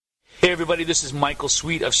Hey everybody, this is Michael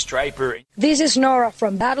Sweet of Stryper. This is Nora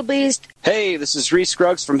from Battle Beast. Hey, this is Reese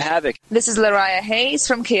Scruggs from Havoc. This is Lariah Hayes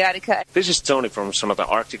from Chaotica. This is Tony from Sonata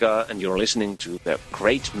Arctica, and you're listening to the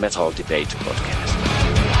Great Metal Debate podcast.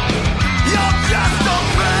 You're just a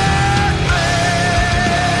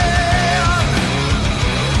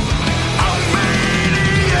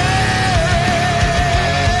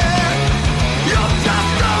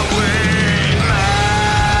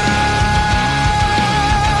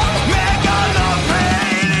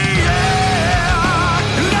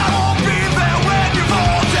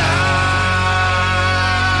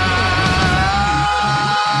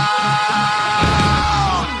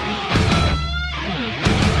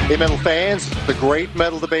Hey metal fans, the Great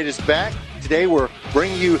Metal Debate is back. Today we're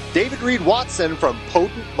bringing you David Reed Watson from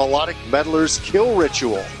Potent Melodic Meddlers Kill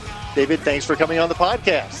Ritual. David, thanks for coming on the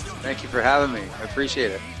podcast. Thank you for having me. I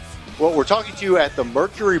appreciate it. Well, we're talking to you at the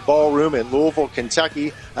Mercury Ballroom in Louisville,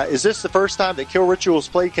 Kentucky. Is this the first time that Kill Ritual's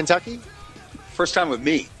played Kentucky? First time with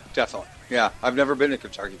me, definitely. Yeah, I've never been to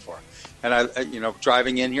Kentucky before. And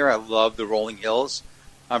driving in here, I love the rolling hills.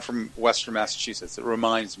 I'm from Western Massachusetts. It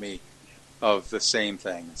reminds me of the same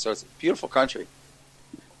thing. So it's a beautiful country.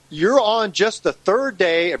 You're on just the third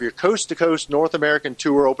day of your coast-to-coast North American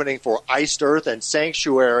tour opening for Iced Earth and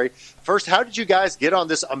Sanctuary. First, how did you guys get on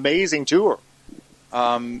this amazing tour?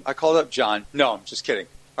 I called up John. No, I'm just kidding.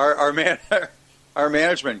 Our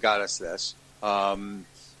management got us this.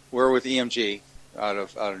 We're with EMG out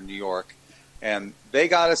of New York, and they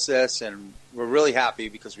got us this, and we're really happy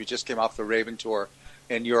because we just came off the Raven tour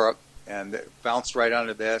in Europe, and it bounced right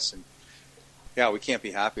onto this, and yeah, we can't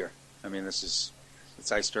be happier. I mean, it's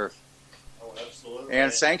Iced Earth. Oh, absolutely.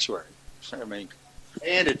 And Sanctuary.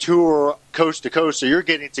 And a tour coast to coast, so you're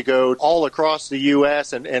getting to go all across the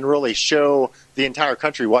U.S. and really show the entire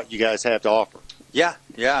country what you guys have to offer. Yeah,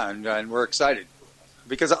 and we're excited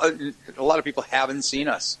because a lot of people haven't seen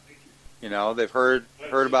us. You know, they've heard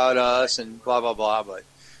about us and blah, blah, blah, but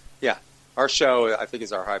yeah, our show, I think,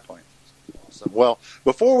 is our high point. Well,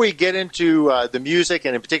 before we get into the music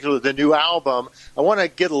and in particular the new album, I want to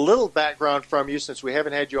get a little background from you since we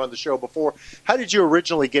haven't had you on the show before. How did you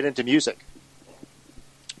originally get into music?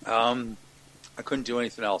 I couldn't do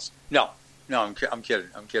anything else. No, I'm kidding.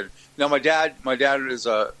 No, my dad is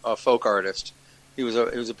a folk artist. He was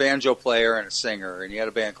a banjo player and a singer, and he had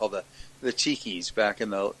a band called the Tikis back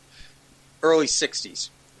in the early '60s,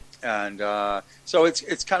 and so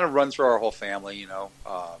it's kind of run through our whole family, you know.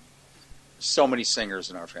 So many singers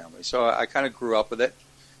in our family, so I kind of grew up with it.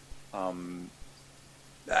 I've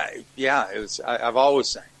always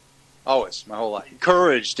sang, always, my whole life.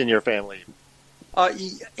 Encouraged in your family,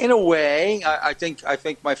 in a way. I think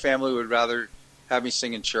my family would rather have me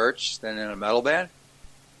sing in church than in a metal band.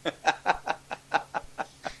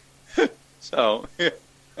 So,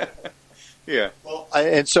 yeah. Well,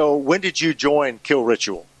 and so, when did you join Kill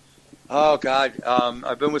Ritual? Oh God,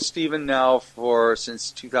 I've been with Steven now since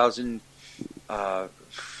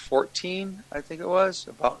 2014, I think it was,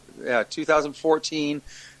 2014.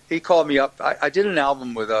 He called me up. I did an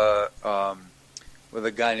album with a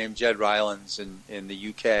guy named Jed Rylands in the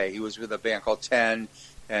UK. He was with a band called Ten,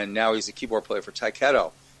 and now he's a keyboard player for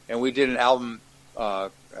Taiketo. And we did an album.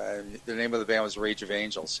 The name of the band was Rage of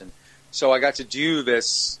Angels, and so I got to do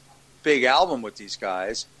this big album with these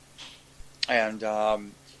guys. And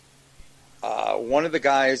one of the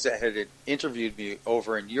guys that had interviewed me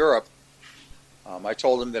over in Europe, I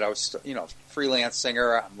told him that I was, freelance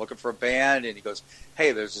singer. I'm looking for a band, and he goes,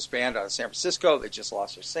 "Hey, there's this band out of San Francisco. They just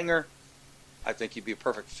lost their singer. I think you'd be a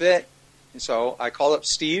perfect fit." And so I called up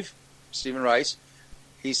Stephen Rice.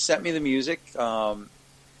 He sent me the music. I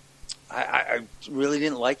really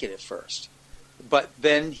didn't like it at first, but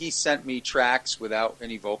then he sent me tracks without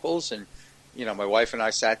any vocals, and my wife and I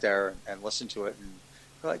sat there and listened to it, and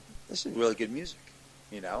we're like, this is really good music,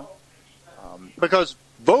 Because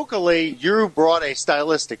vocally, you brought a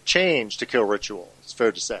stylistic change to Kill Ritual. It's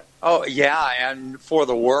fair to say. Oh yeah, and for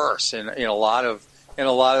the worse, in a lot of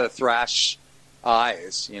the thrash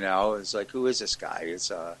eyes, it's like, who is this guy?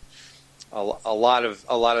 It's a lot of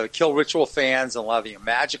the Kill Ritual fans and a lot of the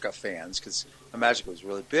Imagica fans, because Imagica was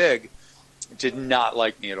really big, did not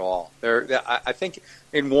like me at all. I think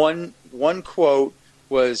in one quote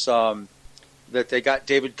was that they got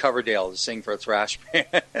David Coverdale to sing for a thrash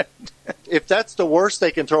band. If that's the worst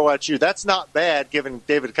they can throw at you, that's not bad given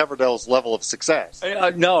David Coverdale's level of success.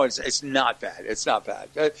 No, it's not bad. It's not bad.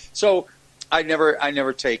 So I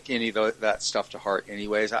never take any of that stuff to heart.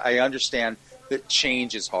 Anyways, I understand that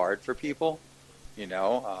change is hard for people. They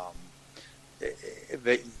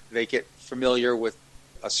get familiar with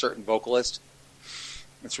a certain vocalist.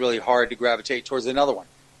 It's really hard to gravitate towards another one.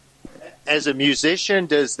 As a musician,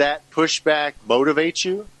 does that pushback motivate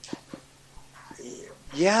you?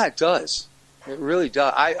 Yeah, it does. It really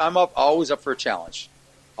does. I'm always up for a challenge,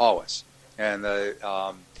 always. And the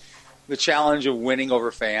challenge of winning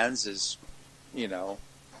over fans is,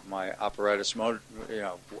 my apparatus mode.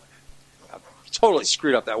 I totally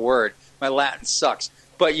screwed up that word. My Latin sucks,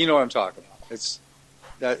 but you know what I'm talking about.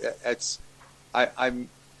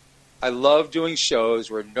 I love doing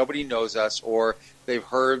shows where nobody knows us or they've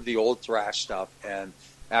heard the old thrash stuff, and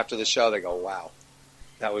after the show they go, "Wow,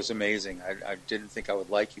 that was amazing. I didn't think I would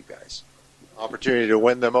like you guys." Opportunity to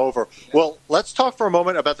win them over. Well, let's talk for a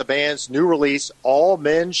moment about the band's new release, All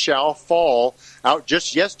Men Shall Fall, out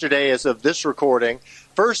just yesterday as of this recording.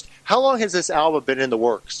 First, how long has this album been in the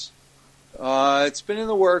works? It's been in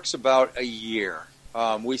the works about a year.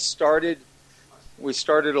 We started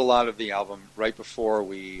a lot of the album right before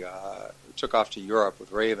we took off to Europe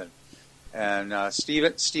with Raven, and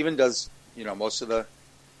Steven does most of the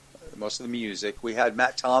music. We had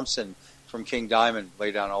Matt Thompson from King Diamond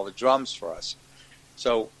lay down all the drums for us.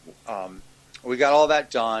 So we got all that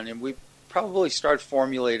done, and we probably started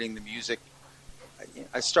formulating the music.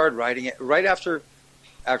 I started writing it right after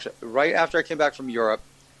I came back from Europe.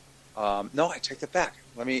 No, I take that back.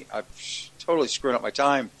 I'm totally screwing up my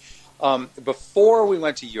time. Before we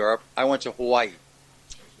went to Europe, I went to Hawaii,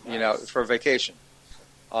 for a vacation.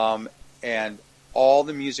 And all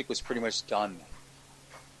the music was pretty much done.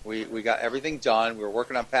 We got everything done. We were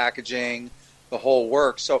working on packaging, the whole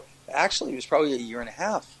work. So actually, it was probably a year and a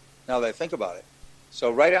half. Now that I think about it. So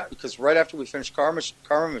right after we finished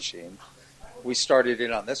Karma Machine, we started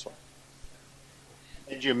in on this one.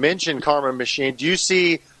 And you mentioned Karma Machine. Do you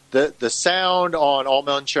see the sound on All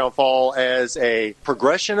Men Shall Fall as a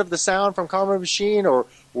progression of the sound from Karma Machine, or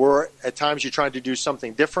were at times you trying to do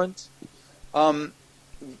something different?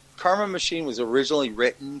 Karma Machine was originally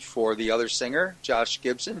written for the other singer, Josh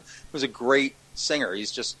Gibson. He was a great singer.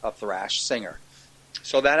 He's just a thrash singer.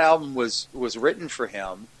 So that album was written for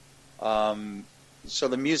him. So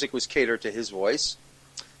the music was catered to his voice.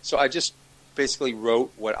 So I just basically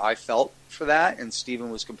wrote what I felt for that, and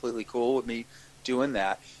Steven was completely cool with me doing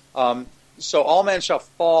that. So All Men Shall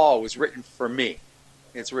Fall was written for me.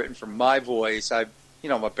 It's written for my voice. I'm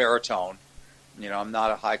a baritone. I'm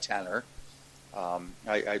not a high tenor.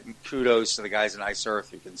 I kudos to the guys in Ice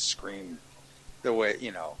Earth who can scream the way,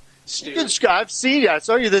 I've seen you. I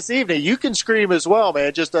saw you this evening. You can scream as well,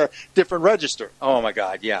 man, just a different register. Oh, my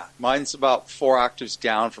God, yeah. Mine's about 4 octaves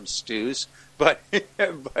down from Stu's. But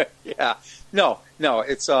yeah. No,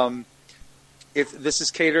 it's this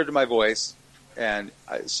is catered to my voice. And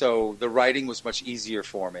so the writing was much easier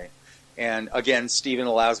for me. And again, Steven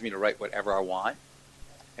allows me to write whatever I want.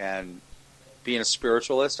 And being a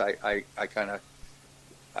spiritualist, I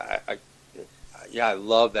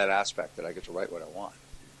love that aspect that I get to write what I want.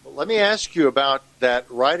 Well, let me ask you about that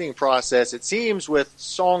writing process. It seems with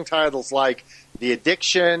song titles like The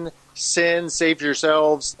Addiction, Sin, Save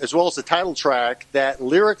Yourselves, as well as the title track, that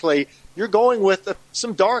lyrically you're going with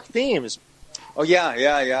some dark themes. Oh,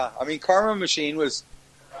 yeah. I mean, Karma Machine was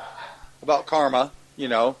about karma,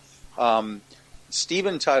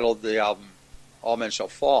 Steven titled the album All Men Shall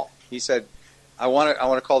Fall. He said, I want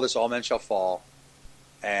to call this All Men Shall Fall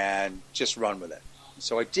and just run with it.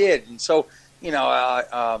 So I did. And so,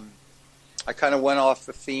 I kind of went off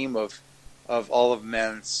the theme of all of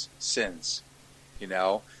men's sins.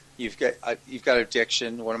 You've got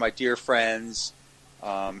addiction. One of my dear friends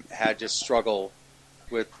had to struggle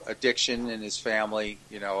with addiction in his family.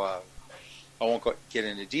 I won't get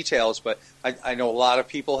into details, but I know a lot of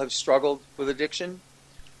people have struggled with addiction.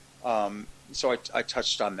 So I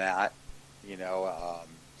touched on that.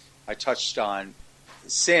 I touched on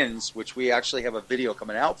sins, which we actually have a video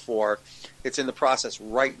coming out for. It's in the process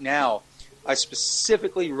right now. I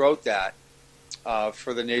specifically wrote that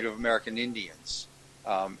for the Native American Indians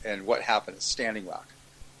and what happened at Standing Rock.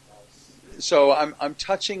 So I'm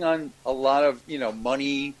touching on a lot of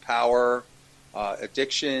money, power,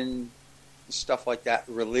 addiction, stuff like that,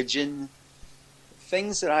 religion,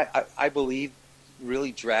 things that I believe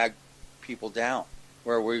really drag people down,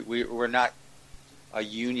 where we're not a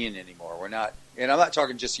union anymore. We're not, and I'm not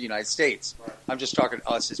talking just the United States. Right. I'm just talking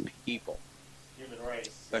us as people. Human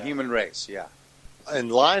race. The human race, yeah. In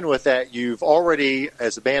line with that, you've already,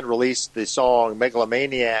 as a band, released the song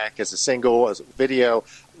Megalomaniac as a single, as a video.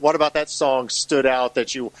 What about that song stood out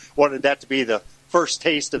that you wanted that to be the first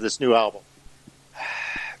taste of this new album?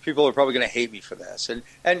 People are probably going to hate me for this. And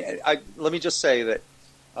let me just say that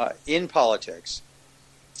in politics,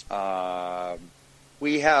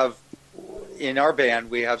 we have, in our band,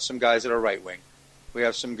 we have some guys that are right-wing. We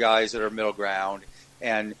have some guys that are middle ground.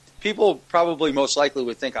 And people probably most likely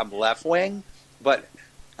would think I'm left wing, but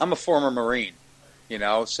I'm a former Marine,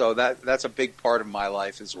 so that's a big part of my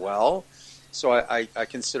life as well. So I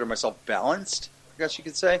consider myself balanced, I guess you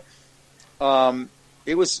could say.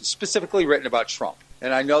 It was specifically written about Trump,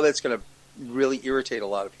 and I know that's going to really irritate a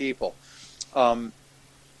lot of people.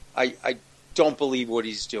 I don't believe what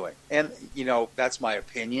he's doing, and that's my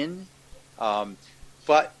opinion.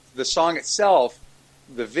 But the song itself,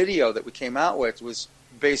 the video that we came out with, was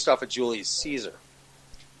based off of Julius Caesar,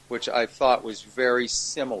 which I thought was very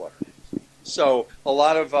similar. So a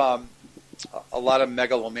lot of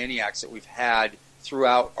megalomaniacs that we've had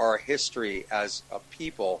throughout our history as a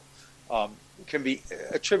people can be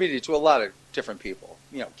attributed to a lot of different people.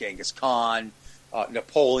 Genghis Khan,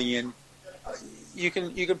 Napoleon. You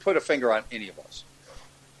can put a finger on any of those.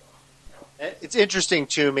 It's interesting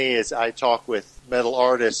to me as I talk with metal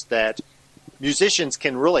artists that musicians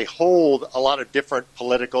can really hold a lot of different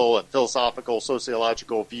political and philosophical,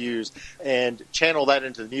 sociological views and channel that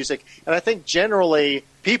into the music. And I think generally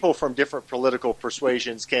people from different political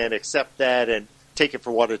persuasions can accept that and take it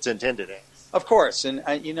for what it's intended as. Of course. And,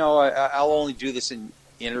 I'll only do this in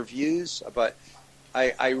interviews, but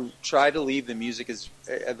I try to leave the music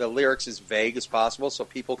the lyrics as vague as possible so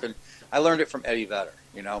people can. I learned it from Eddie Vedder.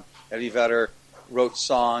 Eddie Vedder wrote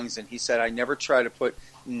songs, and he said, I never try to put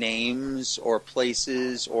names or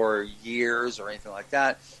places or years or anything like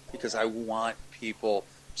that because I want people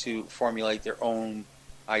to formulate their own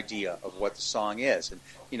idea of what the song is. And,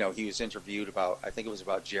 he was interviewed about, I think it was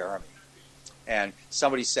about Jeremy. And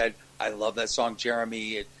somebody said, I love that song,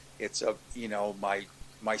 Jeremy. It's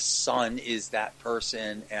my son is that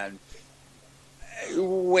person. And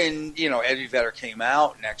when, Eddie Vedder came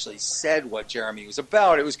out and actually said what Jeremy was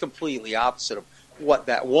about, it was completely opposite of what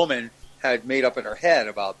that woman had made up in her head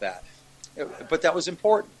about that. But that was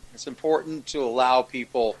important. It's important to allow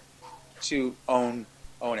people to own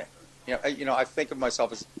it. I think of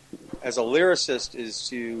myself as a lyricist is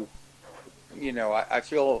to, I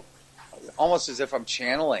feel almost as if I'm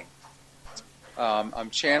channeling.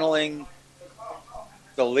 I'm channeling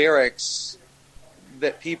the lyrics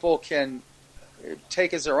that people can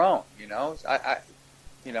take as their own.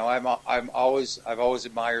 I've always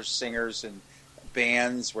admired singers and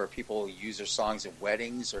bands where people use their songs at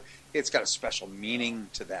weddings, or it's got a special meaning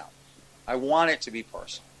to them. I want it to be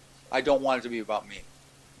personal. I don't want it to be about me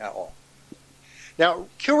at all. Now,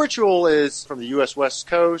 Kill Ritual is from the U.S. West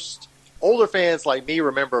Coast. Older fans like me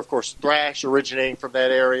remember, of course, thrash originating from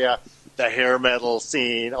that area, the hair metal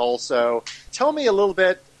scene also. Tell me a little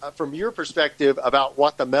bit from your perspective about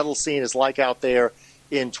what the metal scene is like out there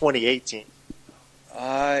in 2018.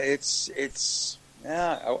 I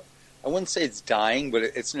wouldn't say it's dying, but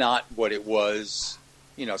it's not what it was.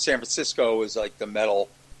 San Francisco was like the metal.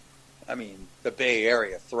 I mean, the Bay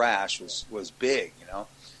Area thrash was big.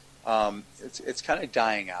 It's kind of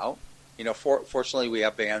dying out. Fortunately, we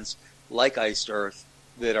have bands like Iced Earth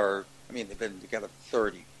that are. I mean, they've been together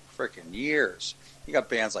 30 freaking years. You got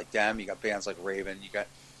bands like them. You got bands like Raven. You got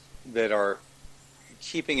that are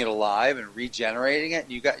keeping it alive and regenerating it.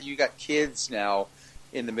 You got kids now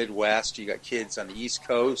in the Midwest. You got kids on the East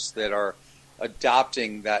Coast that are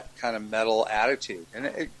adopting that kind of metal attitude.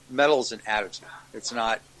 And metal is an attitude. It's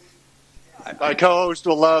not. My co-host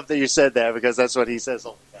will love that you said that because that's what he says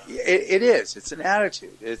all the time. It is. It's an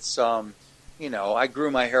attitude. It's I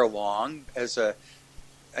grew my hair long as a.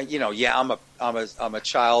 I'm a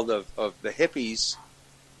child of the hippies,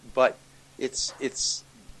 but it's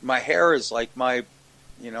my hair is like my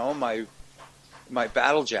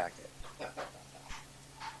battle jacket.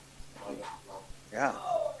 Yeah.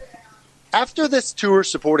 After this tour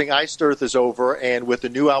supporting Iced Earth is over, and with the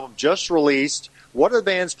new album just released, what are the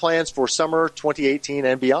band's plans for summer 2018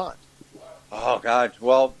 and beyond? Oh, God.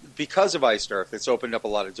 Well, because of Iced Earth, it's opened up a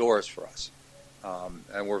lot of doors for us.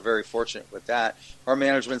 And we're very fortunate with that. Our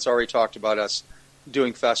management's already talked about us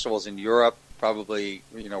doing festivals in Europe. Probably,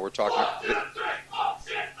 we're talking...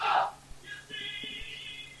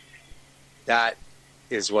 That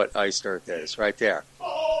is what Iced Earth is, right there.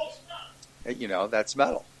 That's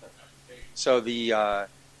metal. So the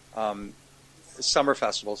summer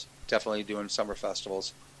festivals, definitely doing summer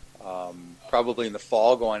festivals. Probably in the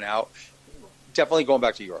fall going out. Definitely going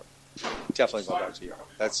back to Europe.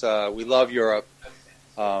 That's we love Europe.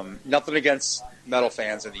 Nothing against metal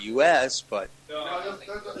fans in the U.S., but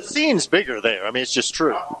the scene's bigger there. I mean, it's just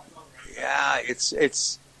true. Yeah,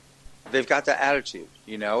 it's they've got the attitude.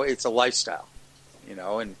 It's a lifestyle.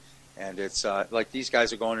 And it's like these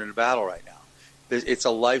guys are going into battle right now. It's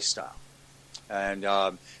a lifestyle, and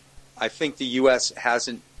I think the U.S.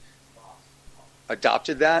 hasn't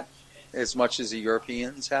adopted that as much as the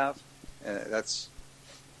Europeans have. And that's,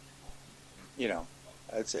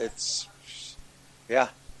 it's yeah.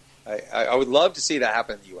 I would love to see that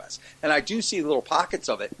happen in the U.S. And I do see little pockets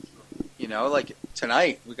of it. Like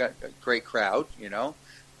tonight we got a great crowd.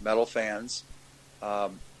 Metal fans.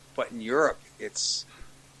 But in Europe,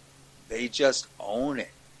 they just own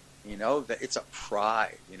it. It's a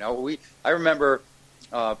pride. I remember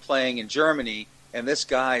playing in Germany, and this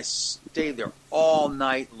guy stayed there all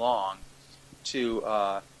night long to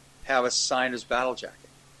have us sign his battle jacket,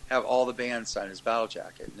 have all the bands sign his battle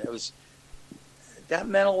jacket, and that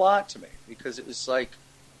meant a lot to me because it was like,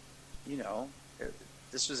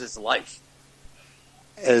 this was his life.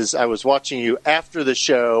 As I was watching you after the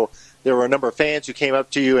show, there were a number of fans who came up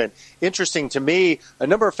to you, and interesting to me, a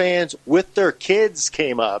number of fans with their kids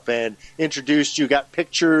came up and introduced you, got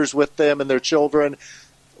pictures with them and their children.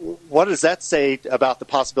 What does that say about the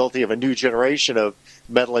possibility of a new generation of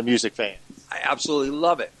metal and music fans? I absolutely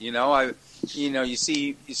love it. You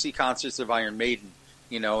see concerts of Iron Maiden,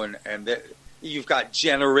 and you've got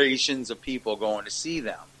generations of people going to see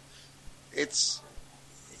them. It's,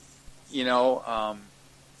 it'll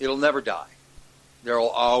never die. There will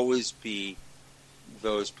always be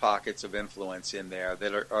those pockets of influence in there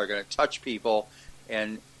that are going to touch people,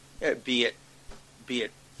 and be it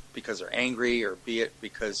because they're angry, or be it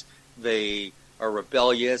because they are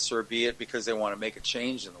rebellious, or be it because they want to make a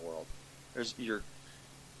change in the world. Your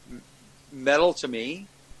metal to me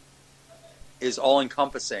is all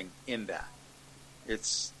encompassing in that.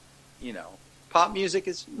 It's, pop music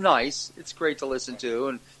is nice. It's great to listen to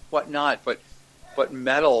and whatnot, but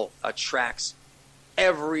metal attracts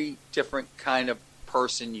every different kind of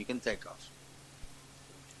person you can think of.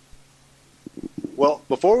 Well,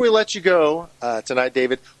 before we let you go tonight,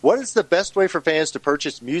 David, what is the best way for fans to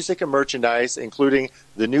purchase music and merchandise, including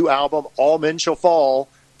the new album, All Men Shall Fall,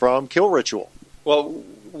 from Kill Ritual? Well,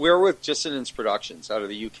 we're with Dissidence Productions out of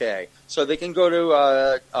the UK. So they can go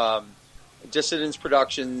to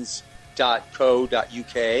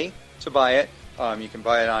dissidenceproductions.co.uk to buy it. You can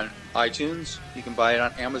buy it on iTunes. You can buy it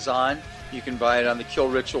on Amazon. You can buy it on the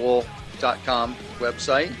killritual.com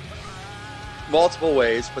website. Multiple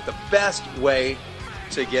ways, but the best way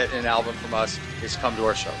to get an album from us is come to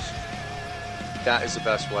our shows. That is the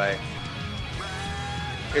best way.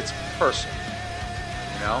 It's personal,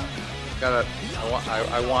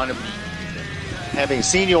 I want to meet people. Having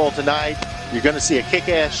seen you all tonight, you're going to see a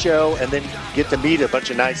kick-ass show and then get to meet a bunch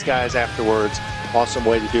of nice guys afterwards. Awesome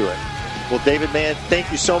way to do it. Well, David, man, thank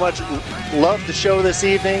you so much. Loved the show this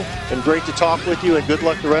evening, and great to talk with you, and good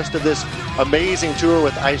luck the rest of this amazing tour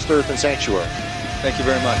with Iced Earth and Sanctuary. Thank you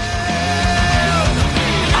very much.